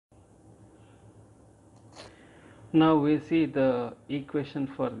Now we see the equation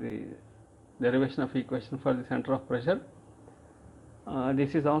for the derivation of equation for the center of pressure.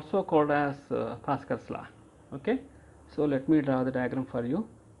 This is also called as Pascal's law. Okay, so let me draw the diagram for you.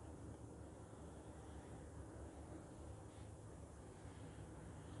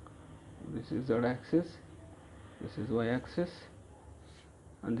 This is z axis, this is y axis,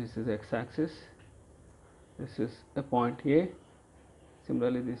 and this is x axis. This is a point A.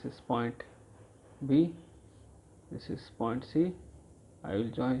 Similarly, this is point B. This is point C. I will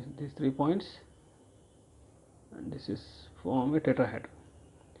join these 3 points, and this is form a tetrahedron,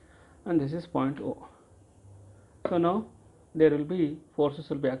 and this is point O. So now there will be forces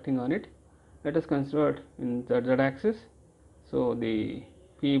will be acting on it. Let us consider it in the z axis. So the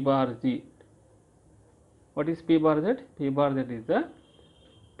P bar Z. What is P bar Z? P bar Z is the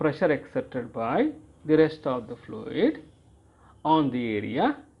pressure exerted by the rest of the fluid on the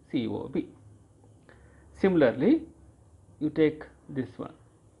area COB. Similarly, you take this one,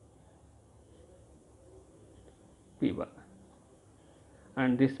 P bar,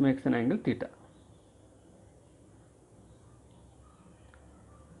 and this makes an angle theta.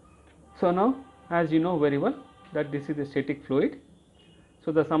 So now, as you know very well that this is a static fluid,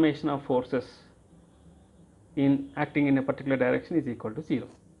 so the summation of forces in acting in a particular direction is equal to 0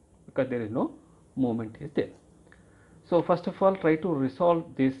 because there is no movement is there. So first of all, try to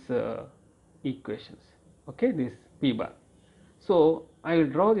resolve these equations. Okay, this P bar. So I will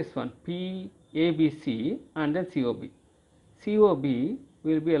draw this one P A B C and then COB. COB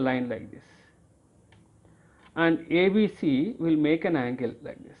will be a line like this, and ABC will make an angle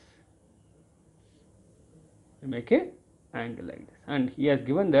like this. Will make a angle like this, and he has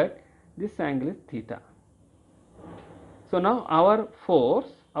given that this angle is theta. So now our force,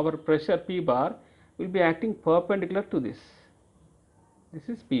 our pressure P bar will be acting perpendicular to this. This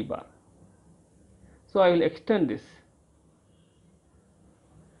is P bar. So I will extend this.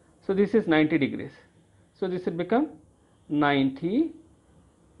 So this is 90 degrees. So this will become 90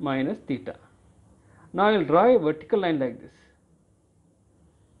 minus theta. Now I will draw a vertical line like this,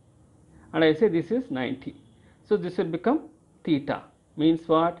 and I say this is 90. So this will become theta. Means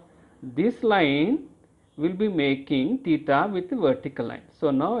what? This line will be making theta with the vertical line.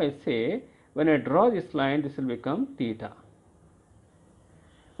 So now I say when I draw this line, this will become theta.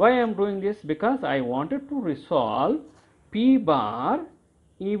 Why I am doing this? Because I wanted to resolve P bar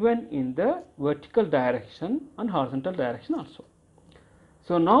even in the vertical direction and horizontal direction also.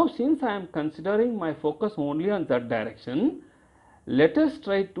 So now since I am considering my focus only on that direction, let us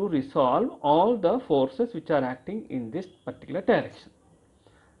try to resolve all the forces which are acting in this particular direction.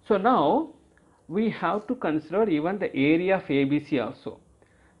 So now we have to consider even the area of ABC also.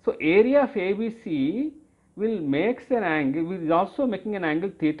 So area of ABC will makes an angle, will is also making an angle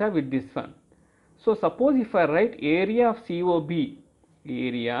theta with this one. So suppose if I write area of COB,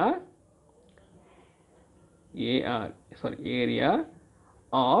 area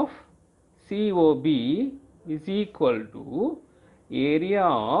of COB is equal to area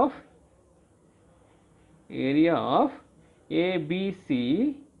of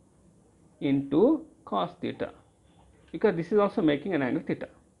ABC into cos theta, because this is also making an angle theta.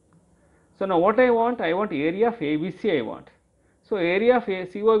 So now what I want area of ABC I want. So area of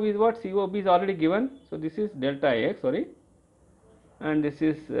COB is what? COB is already given. So this is delta x, sorry, and this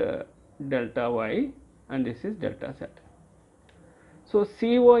is delta y, and this is delta z. So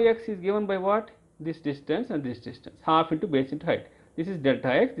COX is given by what? This distance and this distance, half into base into height. This is delta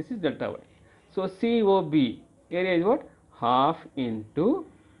x, this is delta y. So COB area is what? Half into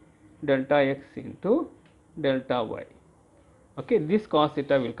delta x into delta y. Okay, this cos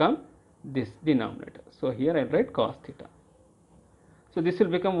theta will come this denominator. So here I write cos theta. So this will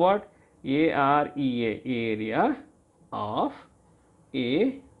become what? AREA, area of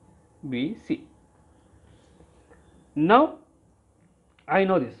ABC. Now I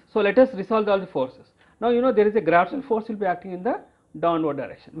know this. So let us resolve all the forces. Now you know there is a gravitational force will be acting in the downward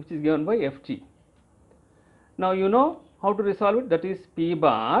direction, which is given by Fg. Now you know how to resolve it. That is P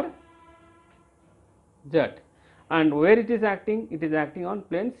bar Z. And where it is acting? It is acting on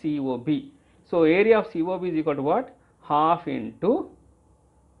plane COB. So area of COB is equal to what? Half into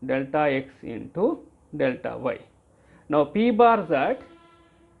delta x into delta y. Now P bar Z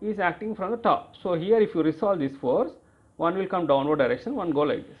is acting from the top. So here if you resolve this force, one will come downward direction, one go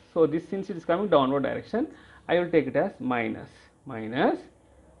like this. So this, since it is coming downward direction, I will take it as minus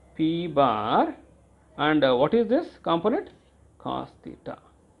P bar, and what is this component? Cos theta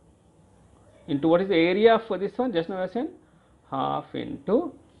into what is the area for this one? Just now I said half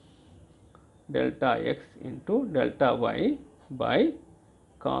into delta x into delta y by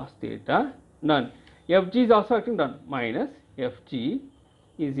cos theta. None. Fg is also acting down, minus Fg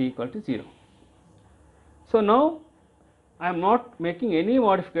is equal to 0. So now I am not making any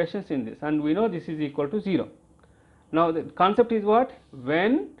modifications in this, and we know this is equal to 0. Now the concept is what?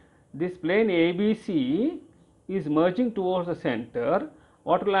 When this plane ABC is merging towards the center,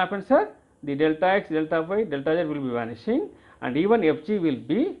 what will happen, sir? The delta x, delta y, delta z will be vanishing, and even Fg will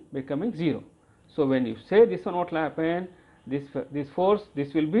be becoming 0. So when you say this one, what will happen? This force,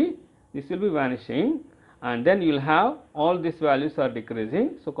 this will be vanishing, and then you will have all these values are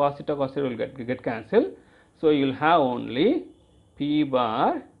decreasing. So cos theta will get cancelled. So you will have only P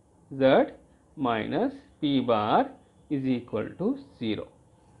bar z minus P bar is equal to 0.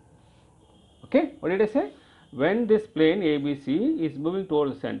 Okay, what did I say? When this plane ABC is moving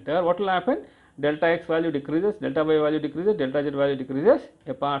towards the center, what will happen? Delta x value decreases, delta y value decreases, delta z value decreases.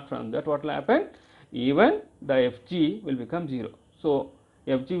 Apart from that, what will happen? Even the Fg will become 0. So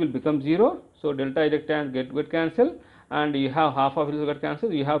Fg will become 0. So delta z get cancelled, and you have half of it will get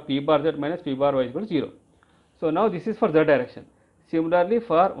cancelled. You have P bar z minus P bar y is equal to 0. So now this is for z direction. Similarly,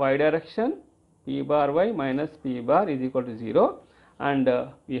 for y direction, P bar y minus P bar is equal to 0, and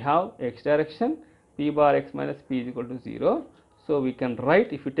we have x direction, P bar x minus P is equal to 0. So we can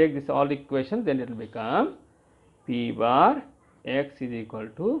write, if you take this all equations, then it will become P bar x is equal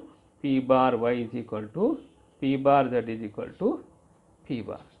to P bar y is equal to P bar z is equal to P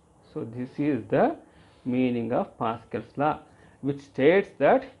bar. So this is the meaning of Pascal's law, which states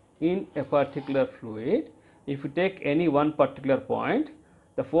that in a particular fluid, if you take any one particular point,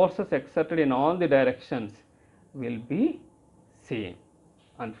 the forces exerted in all the directions will be same,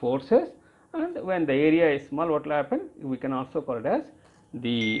 and when the area is small, what will happen? We can also call it as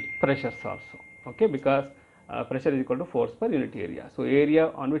the pressures also, okay, because pressure is equal to force per unit area. So area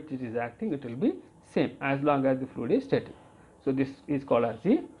on which it is acting, it will be same as long as the fluid is static. So this is called as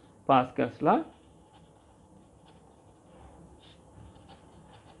the Pascal's law,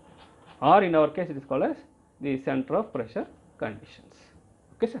 or in our case it is called as the center of pressure conditions.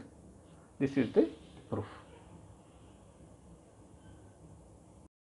 Okay, sir. This is the proof.